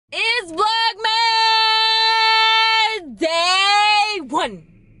It's Vlogmas Day 1.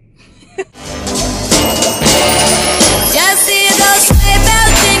 Just see those sleigh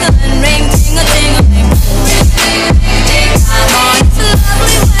bells jingling, ring, ting-a-ting-a-ling. Come on, it's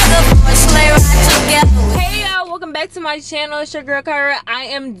lovely weather for a sleigh ride together. Hey y'all, welcome back to my channel. It's your girl Kyra. I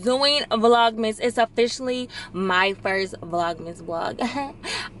am doing Vlogmas. It's officially my first Vlogmas vlog.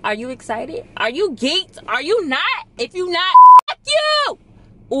 Are you excited? Are you geeked? Are you not? If you not, fuck you!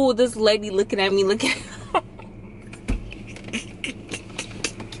 Oh, this lady looking at me,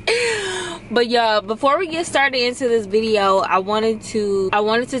 But y'all, before we get started into this video, I wanted to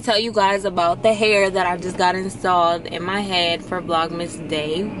tell you guys about the hair that I just got installed in my head for Vlogmas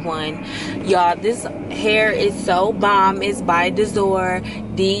Day 1. Y'all, this hair is so bomb. It's by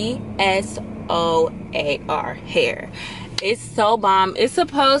Dsoar, D-S-O-A-R hair. It's so bomb. It's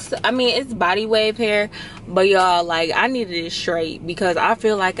it's body wave hair, but y'all, like, I needed it straight because I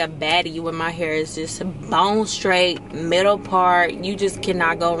feel like a baddie when my hair is just bone straight, middle part. You just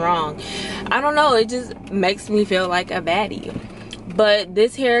cannot go wrong. I don't know, it just makes me feel like a baddie. But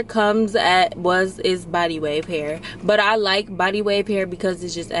this hair is body wave hair, but I like body wave hair because it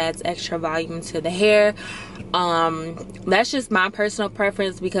just adds extra volume to the hair. That's just my personal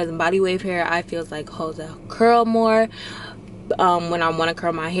preference because body wave hair I feel like holds a curl more when I want to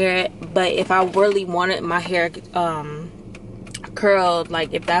curl my hair. But if I really wanted my hair curled,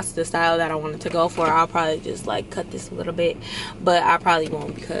 like if that's the style that I wanted to go for, I'll probably just like cut this a little bit, but I probably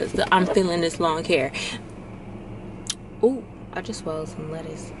won't because I'm feeling this long hair. Ooh, I just swallowed some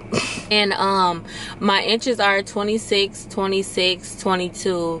lettuce. And my inches are 26, 26,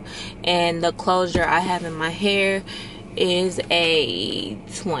 22, and the closure I have in my hair is a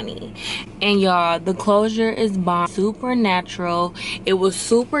 20. And y'all, the closure is bomb, super natural. It was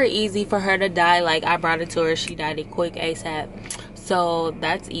super easy for her to dye. Like, I brought it to her, she dyed it quick ASAP, so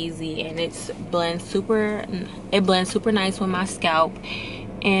that's easy. And it blends super nice with my scalp.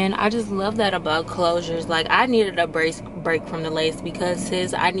 And I just love that about closures. Like, I needed a break from the lace because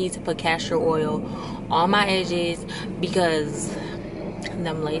sis, I need to put castor oil on my edges because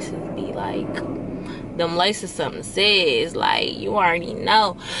them laces be like, them laces something says, like, you already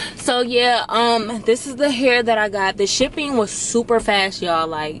know. So yeah, this is the hair that I got. The shipping was super fast, y'all,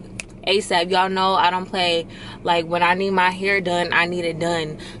 like ASAP. Y'all know I don't play. Like, when I need my hair done, I need it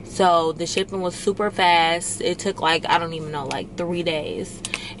done. So the shipping was super fast. It took like, I don't even know, like 3 days,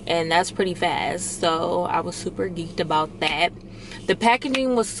 and that's pretty fast. So I was super geeked about that. The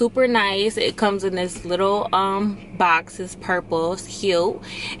packaging was super nice. It comes in this little box. It's purple, it's cute,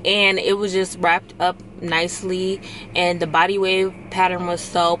 and it was just wrapped up nicely, and the body wave pattern was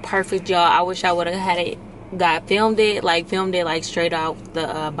so perfect, y'all. I wish I would have had it filmed it like straight out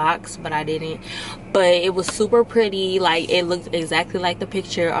the box, but I didn't. But it was super pretty. Like, it looked exactly like the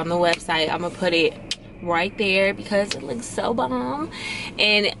picture on the website. I'm gonna put it right there because it looks so bomb.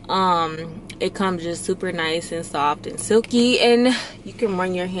 And it comes just super nice and soft and silky, and you can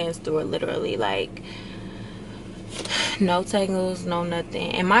run your hands through it literally, like no tangles, no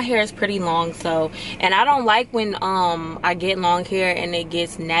nothing. And my hair is pretty long, so, and I don't like when I get long hair and it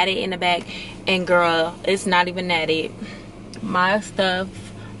gets natted in the back. And girl, it's not even natted. My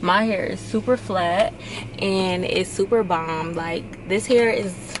hair is super flat and it's super bomb. Like, this hair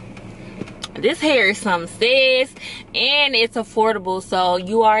is something, sis, and it's affordable. So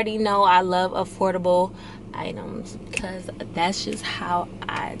you already know I love affordable items because that's just how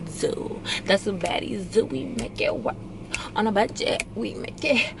I do. That's what baddies do. We make it work on a budget. We make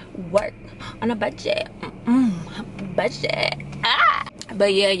it work on a budget. Budget.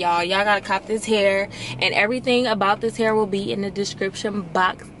 But yeah, y'all gotta cop this hair, and everything about this hair will be in the description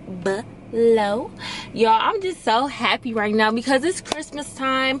box below. Y'all, I'm just so happy right now because it's Christmas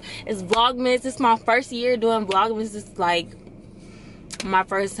time. It's Vlogmas. It's my first year doing Vlogmas. It's like my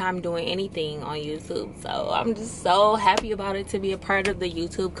first time doing anything on YouTube, so I'm just so happy about it, to be a part of the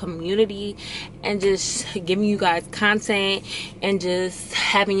YouTube community and just giving you guys content and just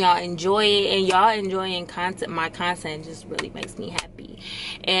having y'all enjoy it. And y'all enjoying my content just really makes me happy.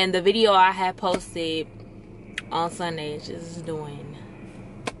 And the video I had posted on Sunday is just doing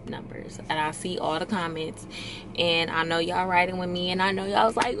numbers, and I see all the comments, and I know y'all riding with me, and I know y'all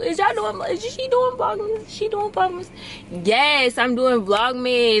was like, is she doing Vlogmas? She doing Vlogmas? Yes, I'm doing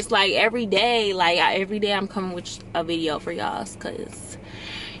Vlogmas, like, every day. Like, every day I'm coming with a video for y'all because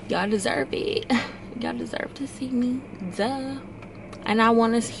y'all deserve it. Y'all deserve to see me, duh. And I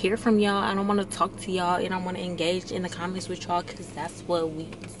want to hear from y'all, and I want to talk to y'all, and I want to engage in the comments with y'all because that's what we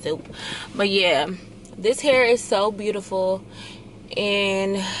do. But yeah, this hair is so beautiful.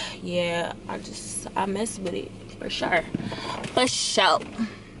 And yeah, I mess with it for sure.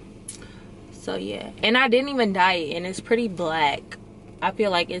 So yeah, and I didn't even dye it, and it's pretty black. I feel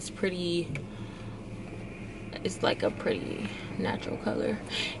like it's like a pretty natural color,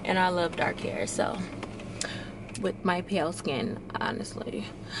 and I love dark hair, so with my pale skin, honestly.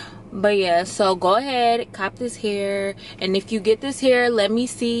 But yeah, so go ahead, cop this hair, and if you get this hair, let me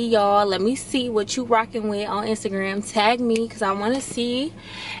see, y'all. Let me see what you rocking with on Instagram. Tag me, because I want to see.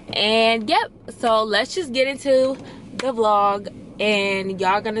 And yep, so let's just get into the vlog, and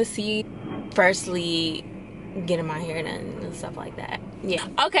y'all gonna see firstly getting my hair done and stuff like that. Yeah,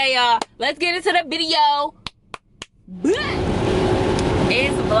 okay, y'all, let's get into the video.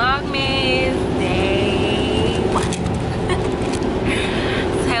 It's Vlogmas day 1.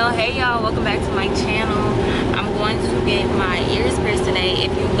 So hey y'all, welcome back to my channel. I'm going to get my ears pierced today.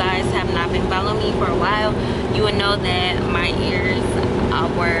 If you guys have not been following me for a while, you would know that my ears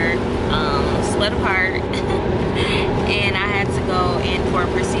were split apart and I had to go in for a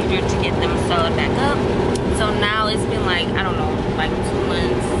procedure to get them sewed back up. So now it's been like, I don't know, like 2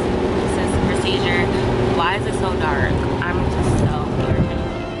 months since the procedure. Why is it so dark? I'm just so nervous.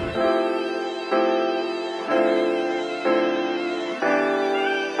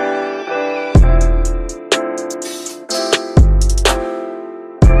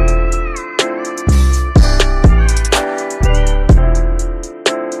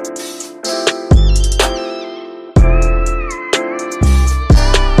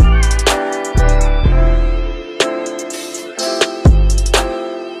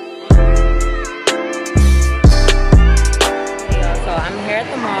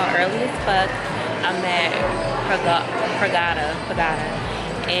 I'm at Pagata,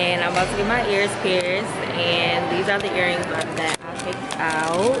 and I'm about to get my ears pierced, and these are the earrings that I picked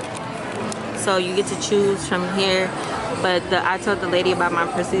out. So you get to choose from here, but I told the lady about my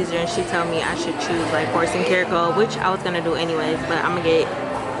procedure, and she told me I should choose like horse and caracol, which I was gonna do anyways, but I'm gonna get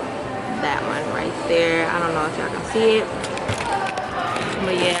that one right there. I don't know if y'all can see it,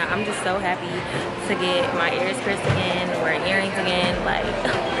 but yeah, I'm just so happy to get my ears pierced again, wear earrings again, like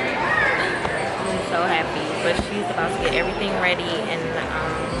so happy. But she's about to get everything ready, and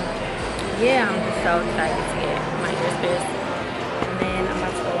yeah, I'm just so excited to get my ears pierced, and then I'm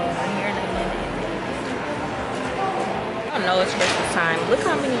about to go get my hair done. I don't know, it's Christmas time. Look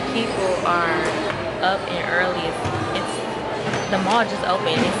how many people are up and early. It's the mall just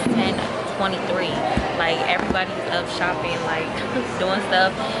opened. It's 10:23. Like everybody's up shopping, like doing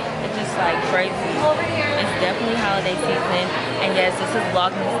stuff. It's just like crazy. It's definitely holiday season, and yes, this is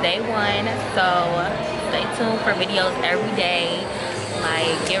Vlogmas day 1, so stay tuned for videos every day.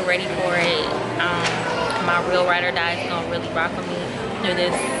 Like, get ready for it. My real ride or die is gonna really rock with me through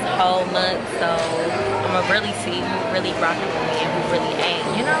this whole month, so I'm gonna really see who really rocking with me and who really ain't,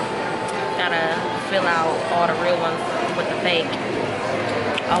 you know. Gotta fill out all the real ones with the fake.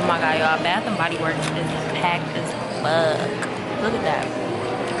 Oh my god, y'all, Bath and Body Works is packed as fuck. Look at that.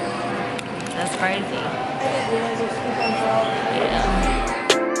 That's crazy. Yeah.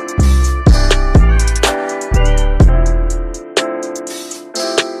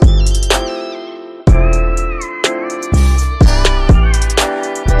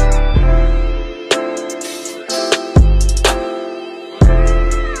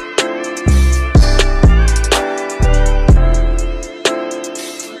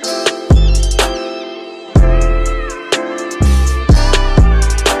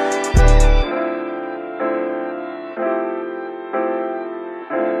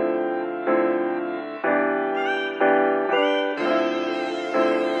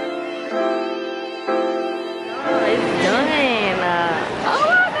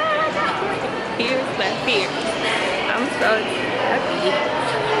 I'm so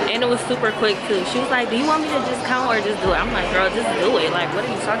happy, and it was super quick too. She was like, do you want me to just count or just do it? I'm like, girl, just do it. Like, what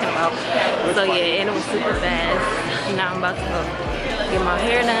are you talking about? So yeah, and it was super fast. Now I'm about to go get my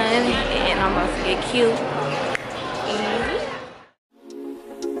hair done, and I'm about to get cute.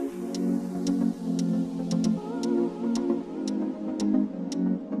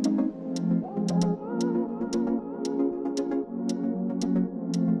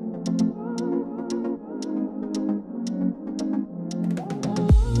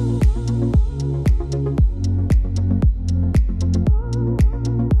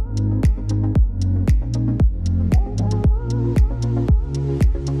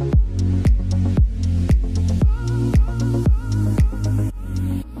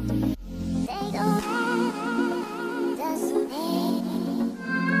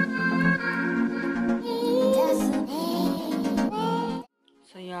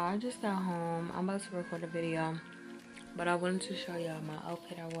 I just got home. I'm about to record a video, but I wanted to show y'all my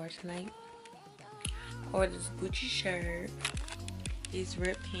outfit I wore tonight. I wore this Gucci shirt, these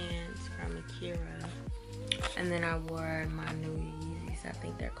ripped pants from Akira. And then I wore my new Yeezys. I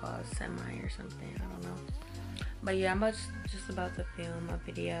think they're called Semi or something. I don't know. But yeah, I'm just about to film a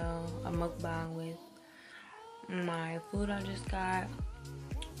video, a mukbang with my food I just got.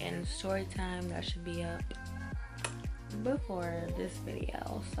 And story time that should be up before this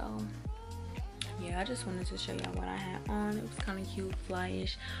video. So yeah, I just wanted to show y'all what I had on. It was kind of cute,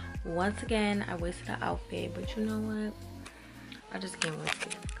 flyish. Once again, I wasted an outfit, but you know what? I just can't wait to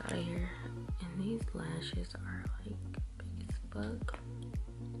get out of here. And these lashes are like big as fuck.